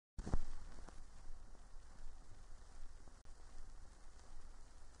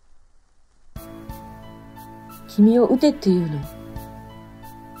君を撃てっていうの。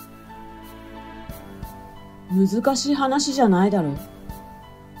難しい話じゃないだろう。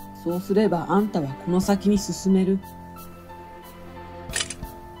そうすればあんたはこの先に進める。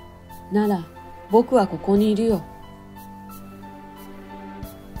なら、僕はここにいるよ。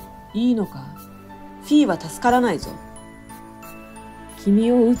いいのか？フィーは助からないぞ。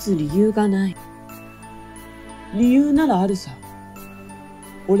君を撃つ理由がない。理由ならあるさ。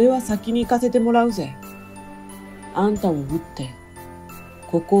俺は先に行かせてもらうぜ。あんたを撃って、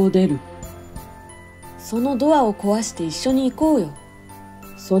ここを出る。そのドアを壊して一緒に行こうよ。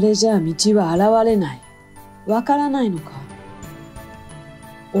それじゃあ道は現れない。わからないのか？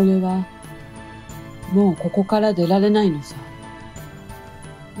俺は、もうここから出られないのさ。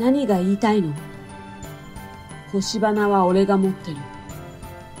何が言いたいの？星花は俺が持ってる。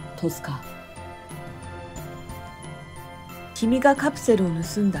トスカ。君がカプセルを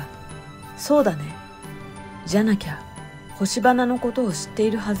盗んだ。そうだね。じゃなきゃ、星花のことを知って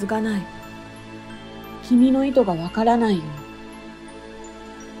いるはずがない。君の意図がわからないよ。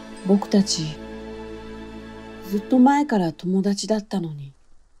僕たち、ずっと前から友達だったのに。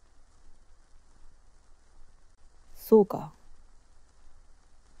そうか。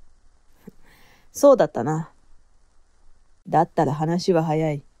そうだったな。だったら話は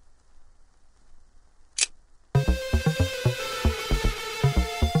早い。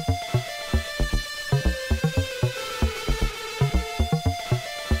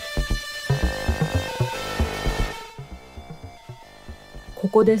こ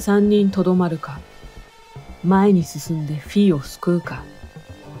こで3人とどまるか、前に進んでフィーを救うか、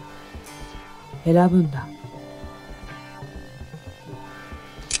選ぶんだ。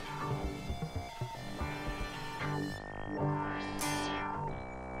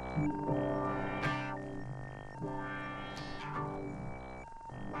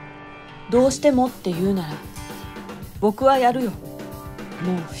どうしてもって言うなら、僕はやるよ。も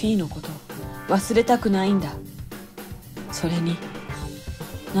うフィーのこと忘れたくないんだ。それに、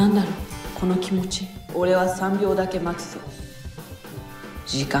なんだろう、この気持ち。俺は3秒だけ待つぞ。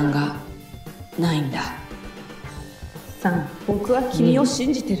時間がないんだ。3、僕は君を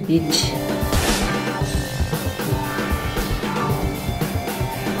信じてる。1。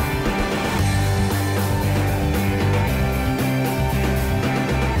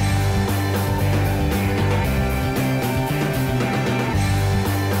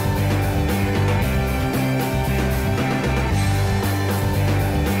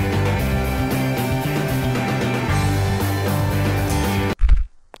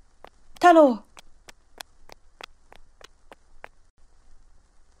太郎。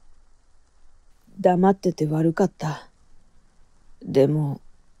黙ってて悪かった。でも、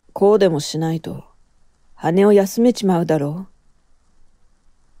こうでもしないと、羽を休めちまうだろう。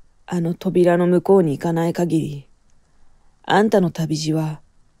あの扉の向こうに行かない限り、あんたの旅路は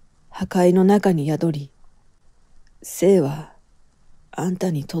破壊の中に宿り、生はあん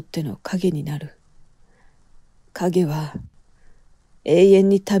たにとっての影になる。影は永遠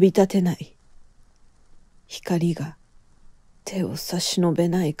に旅立てない。光が手を差し伸べ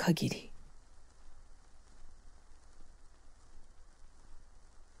ない限り。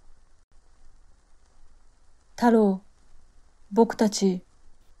太郎、僕たち。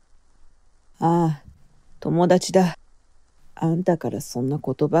ああ、友達だ。あんたからそんな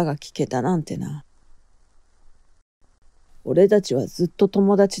言葉が聞けたなんてな。俺たちはずっと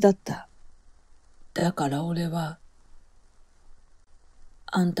友達だった。だから俺は、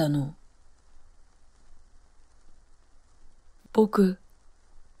あんたの、僕、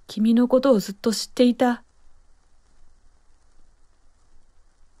君のことをずっと知っていた。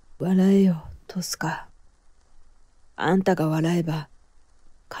笑えよ、トスカ。あんたが笑えば、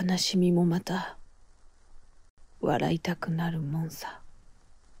悲しみもまた、笑いたくなるもんさ。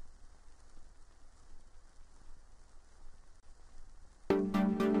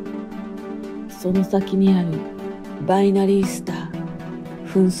その先にあるバイナリースター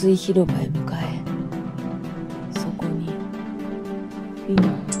噴水広場へ向かえ。そこにフィ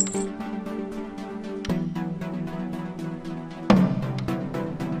ン。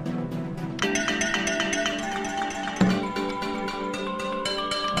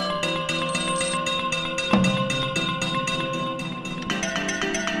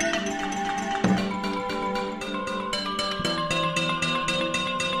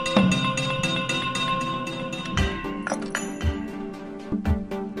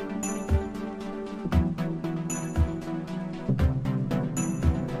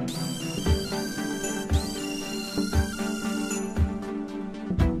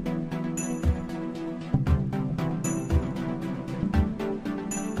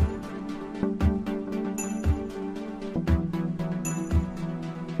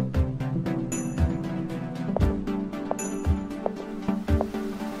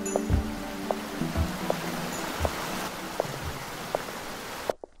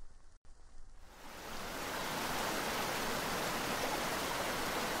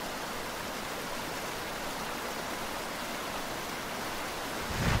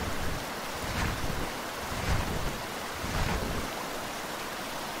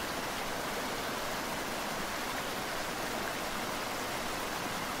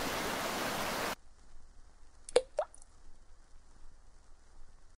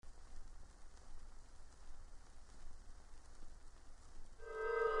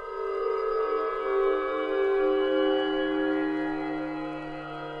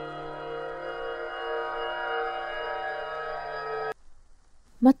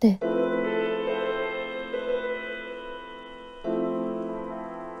待て。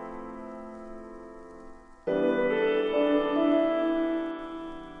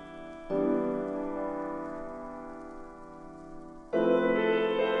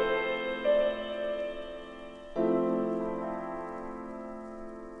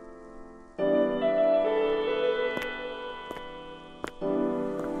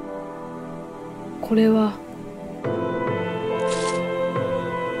これは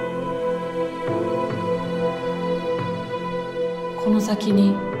この先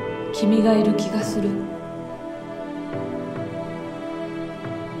に君がいる気がする。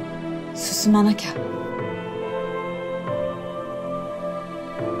進まなきゃ。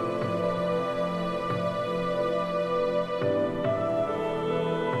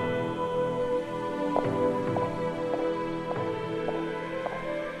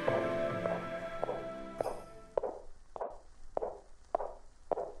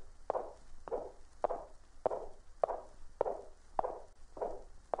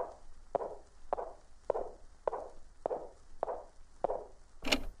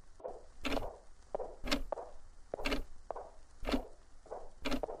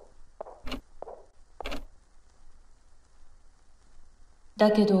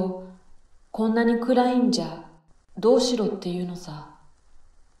だけど、こんなに暗いんじゃ、どうしろっていうのさ。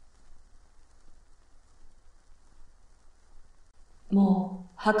も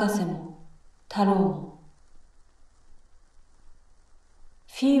う、博士も、太郎も。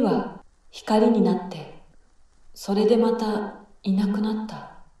フィーは光になって、それでまたいなくなっ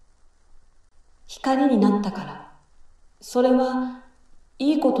た。光になったから、それは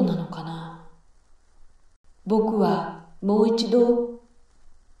いいことなのかな。僕はもう一度、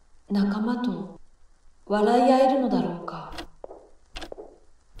仲間と笑い合えるのだろうか。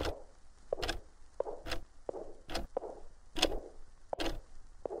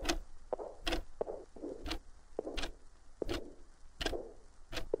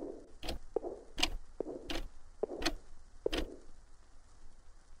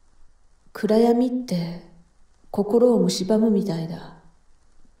暗闇って心を蝕むみたいだ。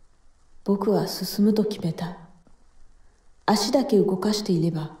僕は進むと決めた。足だけ動かしてい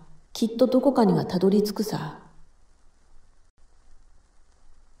ればきっとどこかにはたどり着くさ。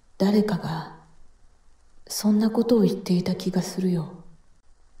誰かがそんなことを言っていた気がするよ。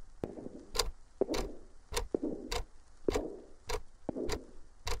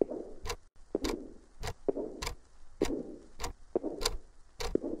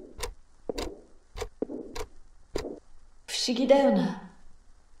不思議だよな。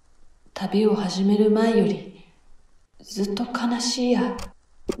旅を始める前よりずっと悲しいや。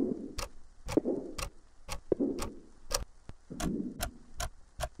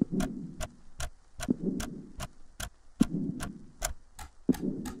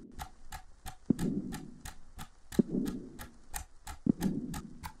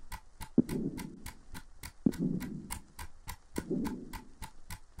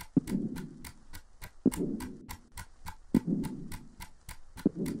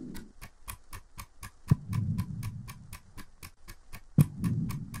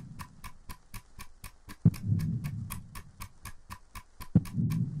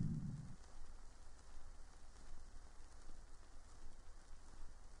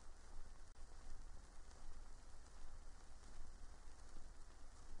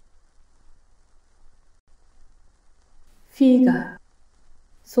フィーが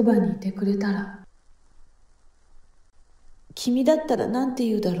そばにいてくれたら。君だったらなんて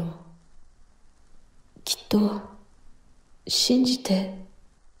言うだろう。きっと信じて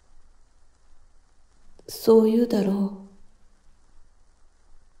そう言うだろ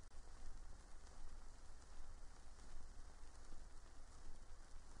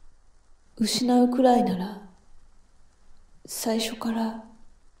う。失うくらいなら最初から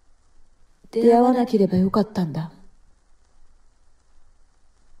出会わなければよかったんだ。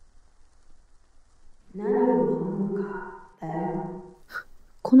何を守るかだよ。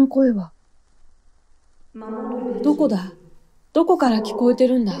この声はどこだ？どこから聞こえて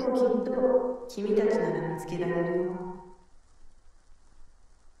るんだ？きっと君たちなら見つけられるよ。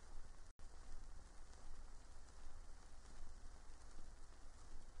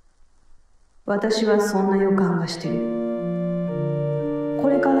私はそんな予感がしてる。こ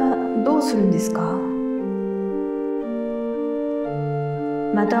れからどうするんですか？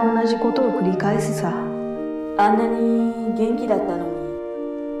また同じことを繰り返すさ。あんなに元気だったの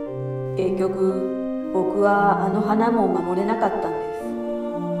に、結局僕はあの花も守れなかったんで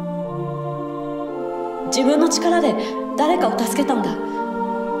す。自分の力で誰かを助けたんだ。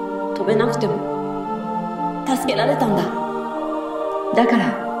飛べなくても助けられたんだ。だか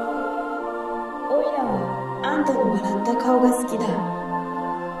らんたの笑った顔が好きだ。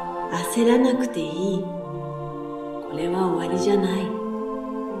焦らなくていい。これは終わりじゃない。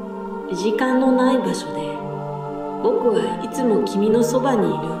時間のない場所で僕はいつも君のそばに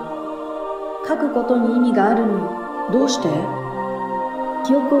いる。書くことに意味があるのよ。どうして？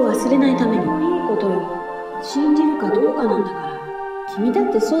記憶を忘れないために。いいことよ。信じるかどうかなんだから。君だ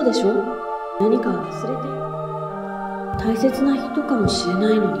ってそうでしょ？何かを忘れて大切な人かもしれ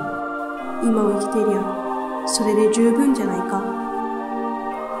ないのに。今を生きてりゃそれで十分じゃないか。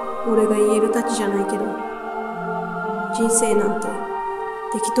俺が言えるたちじゃないけど、人生なんて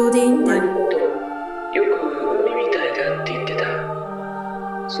適当でいいんだよ。よく海みたいだって言ってた。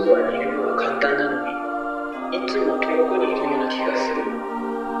そばにいるのは簡単なのに、いつも遠くにいるような気がする。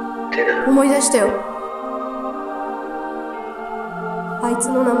ってな。思い出したよ。あいつ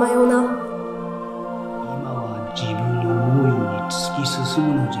の名前をな。今は自分の思うように突き進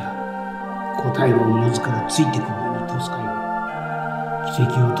むのじゃ。答えはおのずからついてくるのにトスカよ。奇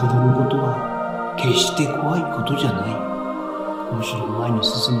跡をたどることは決して怖いことじゃない。むしろ前に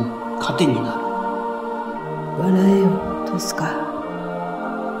進む糧になる。笑えよ、トスカ。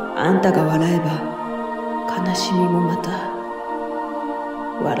あんたが笑えば悲しみもまた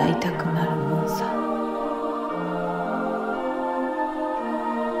笑いたくなるもんさ。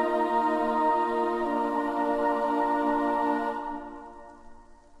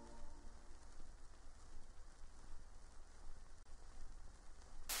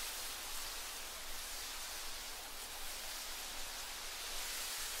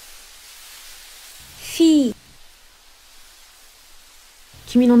フィー。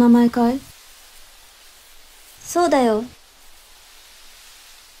君の名前かい？そうだよ。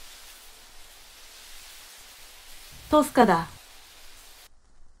トスカだ。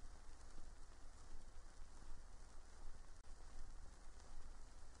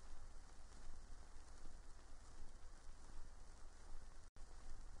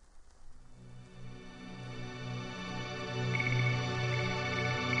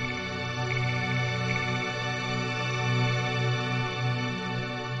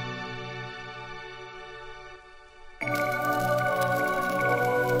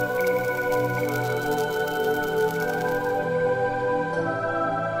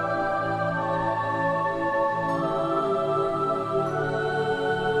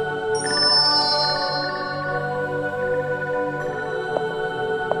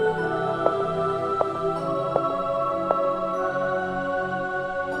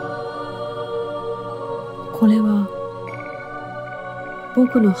これは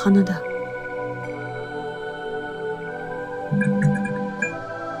僕の花だ。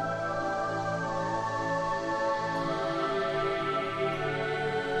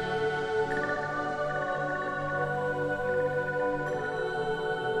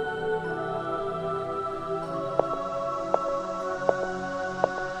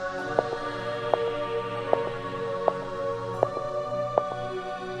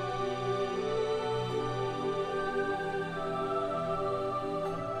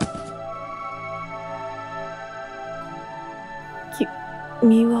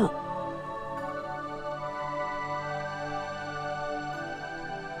君は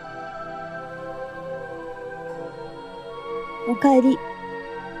おかえり、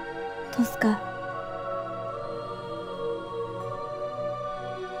トスカ。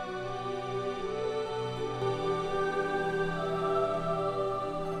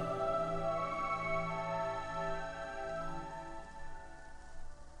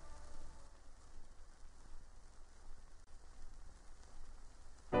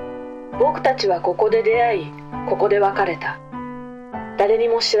僕たちはここで出会い、ここで別れた。誰に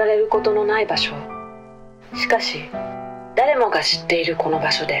も知られることのない場所。しかし誰もが知っているこの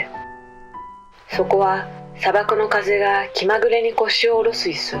場所で、そこは砂漠の風が気まぐれに腰を下ろす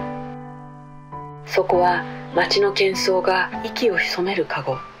椅子。そこは街の喧騒が息を潜めるカ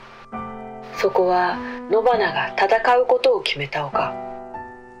ゴ。そこは野花が戦うことを決めた丘。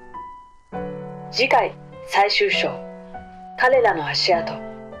次回最終章、彼らの足跡。